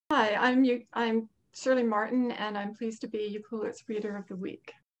Hi, I'm Shirley Martin, and I'm pleased to be Ukulelet's Reader of the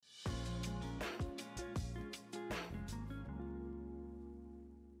Week.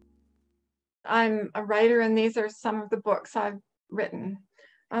 I'm a writer, and these are some of the books I've written.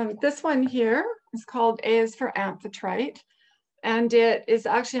 This one here is called A is for Amphitrite, and it is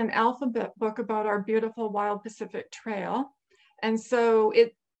actually an alphabet book about our beautiful wild Pacific Trail. And so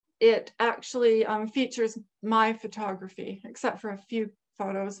it actually features my photography, except for a few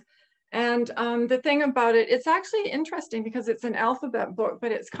photos. And the thing about it, it's actually interesting because it's an alphabet book,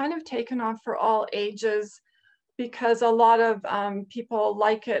 but it's kind of taken off for all ages because a lot of people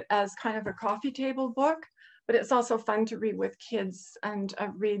like it as kind of a coffee table book, but it's also fun to read with kids and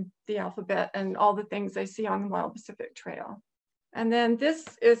read the alphabet and all the things they see on the Wild Pacific Trail. And then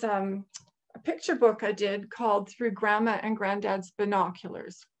this is a picture book I did called Through Grandma and Granddad's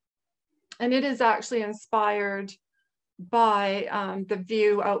Binoculars. And it is actually inspired by the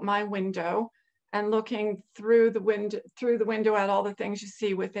view out my window and looking through the window at all the things you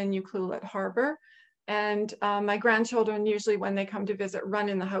see within Ucluelet Harbor. And my grandchildren usually, when they come to visit, run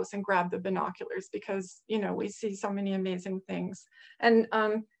in the house and grab the binoculars because, you know, we see so many amazing things. And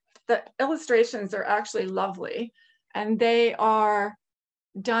the illustrations are actually lovely, and they are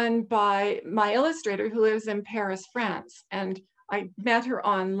done by my illustrator who lives in Paris, France. And I met her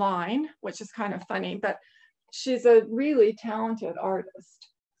online, which is kind of funny, but she's a really talented artist.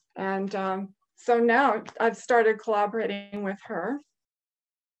 And so now I've started collaborating with her.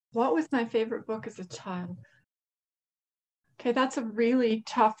 What was my favorite book as a child? Okay, that's a really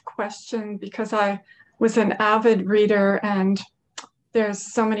tough question because I was an avid reader and there's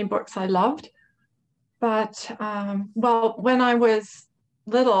so many books I loved. But well, when I was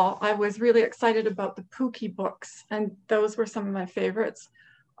little, I was really excited about the Pookie books, and those were some of my favorites.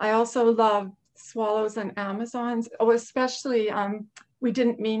 I also loved Swallows and Amazons, especially We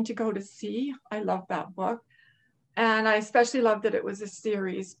Didn't Mean to Go to Sea. I love that book. And I especially loved that it was a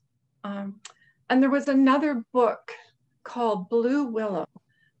series. And there was another book called Blue Willow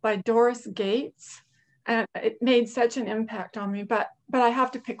by Doris Gates. And it made such an impact on me, but I have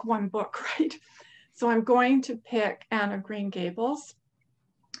to pick one book, right? So I'm going to pick Anne of Green Gables.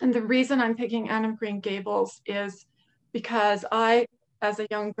 And the reason I'm picking Anne of Green Gables is because I, as a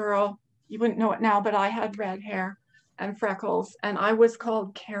young girl, you wouldn't know it now, but I had red hair and freckles, and I was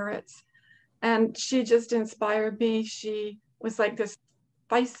called Carrots. And she just inspired me. She was like this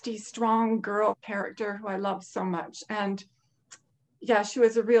feisty, strong girl character who I love so much. And yeah, she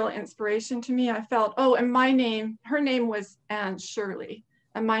was a real inspiration to me. I felt, oh, and her name was Anne Shirley,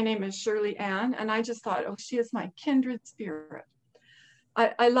 and my name is Shirley Ann. And I just thought, oh, she is my kindred spirit.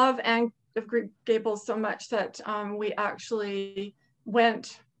 I love Anne of Green Gables so much that we actually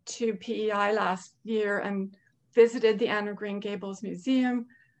went to PEI last year and visited the Anne of Green Gables Museum,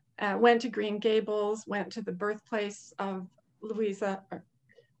 went to Green Gables, went to the birthplace of Louisa.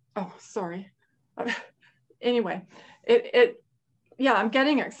 Oh, sorry. Anyway, yeah, I'm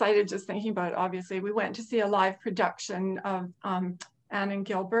getting excited just thinking about it, obviously. We went to see a live production of Anne and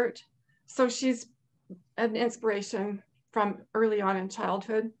Gilbert. So she's an inspiration from early on in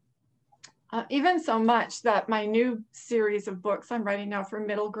childhood. Even so much that my new series of books I'm writing now for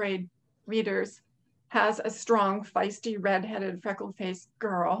middle grade readers has a strong, feisty, red-headed, freckle-faced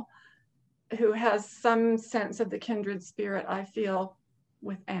girl who has some sense of the kindred spirit I feel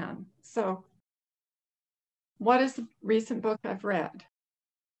with Anne. So what is the recent book I've read?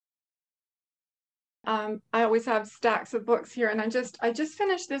 I always have stacks of books here, and I just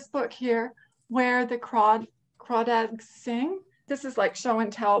finished this book here, Where the Crawdads Sing. This is like show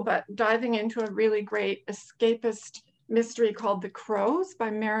and tell, but diving into a really great escapist mystery called The Crows by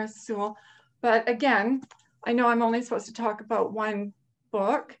Maris Sewell. But again, I know I'm only supposed to talk about one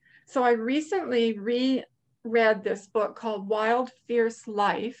book. So I recently reread this book called Wild Fierce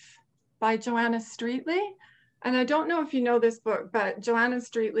Life by Joanna Streetley. And I don't know if you know this book, but Joanna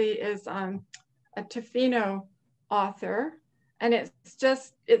Streetley is a Tofino author. And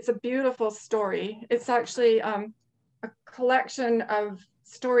it's a beautiful story. It's actually a collection of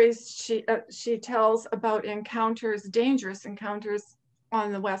stories she tells about encounters, dangerous encounters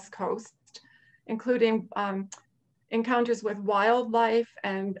on the West Coast, including encounters with wildlife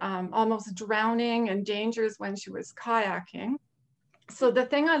and almost drowning and dangers when she was kayaking. So the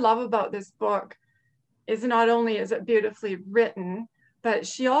thing I love about this book is not only is it beautifully written, but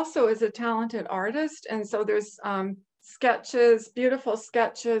she also is a talented artist. And so there's sketches, beautiful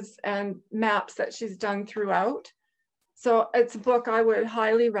sketches and maps that she's done throughout. So it's a book I would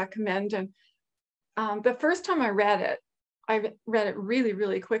highly recommend. And the first time I read it really,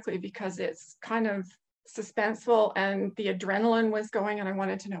 really quickly because it's kind of suspenseful and the adrenaline was going and I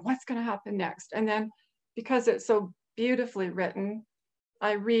wanted to know what's going to happen next. And then because it's so beautifully written,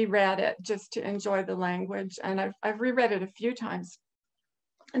 I reread it just to enjoy the language. And I've reread it a few times.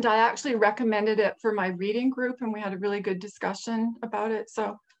 And I actually recommended it for my reading group and we had a really good discussion about it.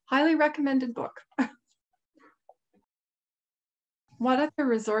 So highly recommended book. What other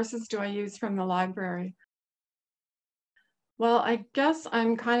resources do I use from the library? Well, I guess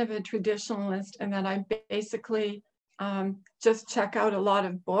I'm kind of a traditionalist in that I basically just check out a lot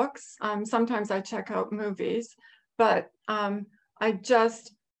of books. Sometimes I check out movies, but I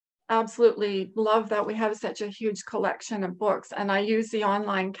just absolutely love that we have such a huge collection of books, and I use the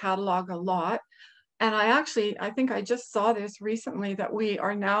online catalog a lot. And I think I just saw this recently that we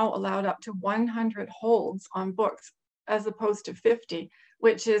are now allowed up to 100 holds on books as opposed to 50,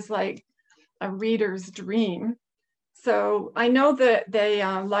 which is like a reader's dream. So I know that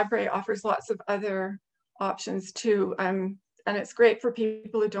the library offers lots of other options too. And it's great for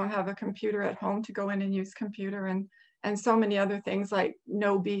people who don't have a computer at home to go in and use computer and so many other things like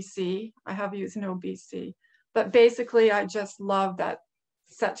No BC. I have used No BC. But basically, I just love that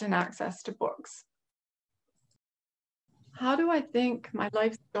such an access to books. How do I think my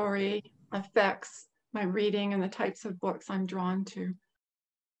life story affects my reading and the types of books I'm drawn to?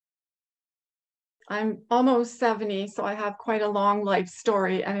 I'm almost 70, so I have quite a long life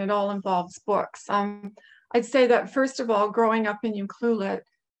story and it all involves books. I'd say that first of all, growing up in Ucluelet,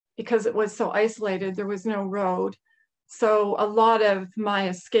 because it was so isolated, there was no road. So a lot of my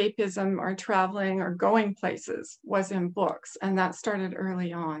escapism or traveling or going places was in books, and that started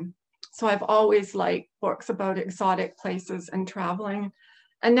early on. So I've always liked books about exotic places and traveling.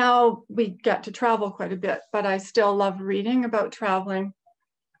 And now we get to travel quite a bit, but I still love reading about traveling.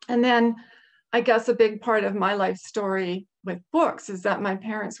 And then I guess a big part of my life story with books is that my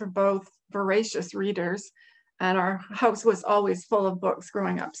parents were both voracious readers and our house was always full of books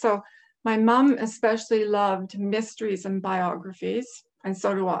growing up. So my mom especially loved mysteries and biographies, and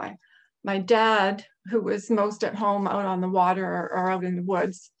so do I. My dad, who was most at home out on the water or out in the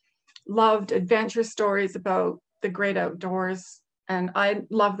woods, loved adventure stories about the great outdoors. And I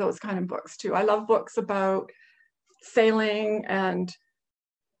love those kind of books too. I love books about sailing and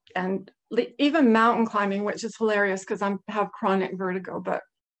even mountain climbing, which is hilarious because I have chronic vertigo, but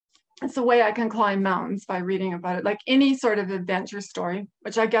it's a way I can climb mountains by reading about it, like any sort of adventure story,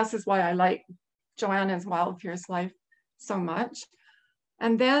 which I guess is why I like Joanna's Wild Fierce Life so much.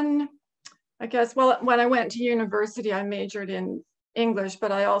 And then I guess, well, when I went to university, I majored in English,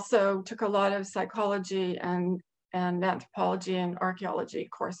 but I also took a lot of psychology and anthropology and archaeology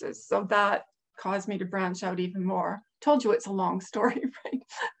courses. So that caused me to branch out even more. Told you it's a long story, right?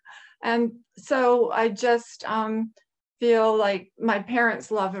 And so I just feel like my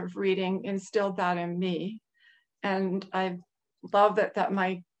parents' love of reading instilled that in me. And I love that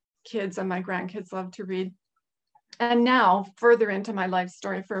my kids and my grandkids love to read. And now, further into my life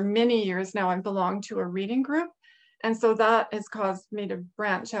story, for many years now, I belong to a reading group. And so that has caused me to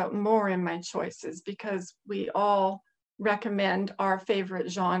branch out more in my choices because we all recommend our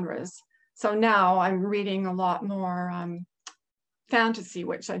favorite genres. So now I'm reading a lot more fantasy,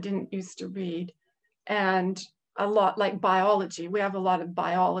 which I didn't used to read, and a lot like biology. We have a lot of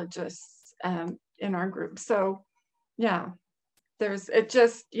biologists in our group. So yeah,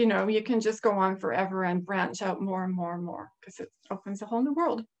 you can just go on forever and branch out more and more and more because it opens a whole new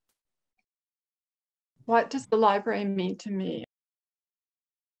world. What does the library mean to me?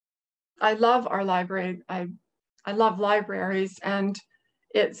 I love our library. I love libraries, and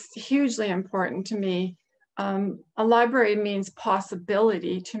it's hugely important to me. A library means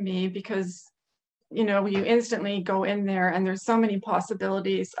possibility to me because, you instantly go in there and there's so many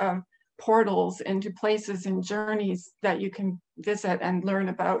possibilities of portals into places and journeys that you can visit and learn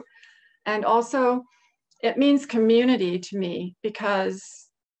about. And also it means community to me because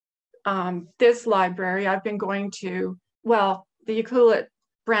this library I've been going to, well, the Ucluelet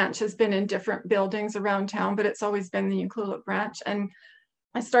branch has been in different buildings around town, but it's always been the Ucluelet branch. And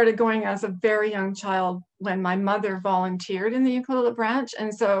I started going as a very young child when my mother volunteered in the Ucluelet branch.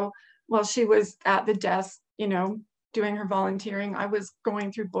 And so while she was at the desk, doing her volunteering, I was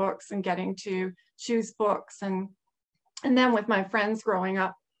going through books and getting to choose books. And then with my friends growing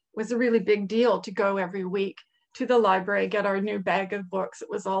up, it was a really big deal to go every week to the library, get our new bag of books. It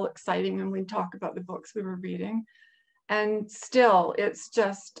was all exciting and we'd talk about the books we were reading. And still, it's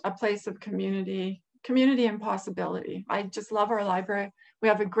just a place of community and possibility. I just love our library. We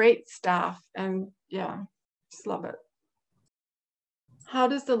have a great staff and yeah, just love it. How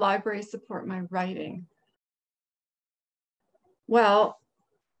does the library support my writing? Well,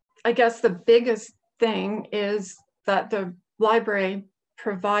 I guess the biggest thing is that the library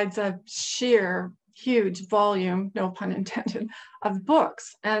provides a sheer, huge volume, no pun intended, of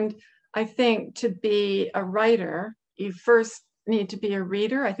books. And I think to be a writer, you first need to be a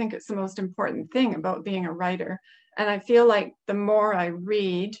reader. I think it's the most important thing about being a writer. And I feel like the more I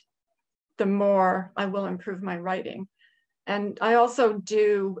read, the more I will improve my writing. And I also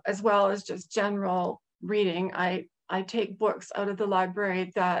do, as well as just general reading, I take books out of the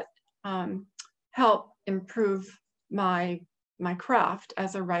library that help improve my craft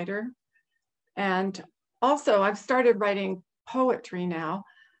as a writer. And also I've started writing poetry now,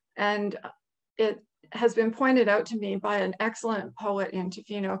 and it has been pointed out to me by an excellent poet in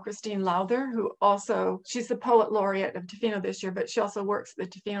Tofino, Christine Lowther, who also, she's the poet laureate of Tofino this year, but she also works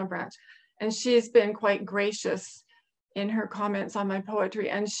at the Tofino branch. And she's been quite gracious in her comments on my poetry.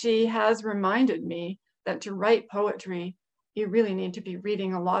 And she has reminded me that to write poetry, you really need to be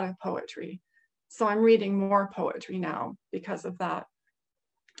reading a lot of poetry. So I'm reading more poetry now because of that.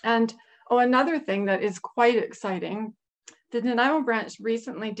 And oh, another thing that is quite exciting, the Nanaimo branch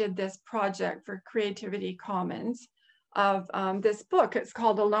recently did this project for Creativity Commons of this book. It's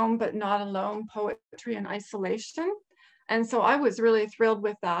called Alone But Not Alone, Poetry in Isolation. And so I was really thrilled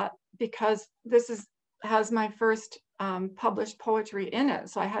with that because this has my first published poetry in it.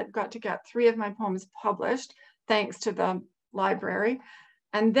 So I got to get 3 of my poems published thanks to the library.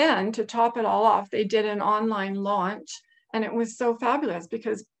 And then to top it all off, they did an online launch, and it was so fabulous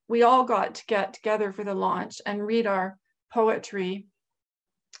because we all got to get together for the launch and read our poetry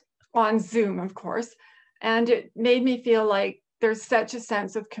on Zoom, of course. And it made me feel like there's such a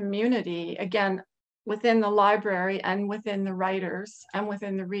sense of community, again, within the library and within the writers and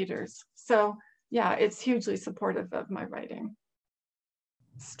within the readers. So yeah, it's hugely supportive of my writing.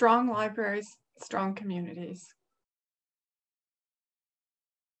 Strong libraries, strong communities.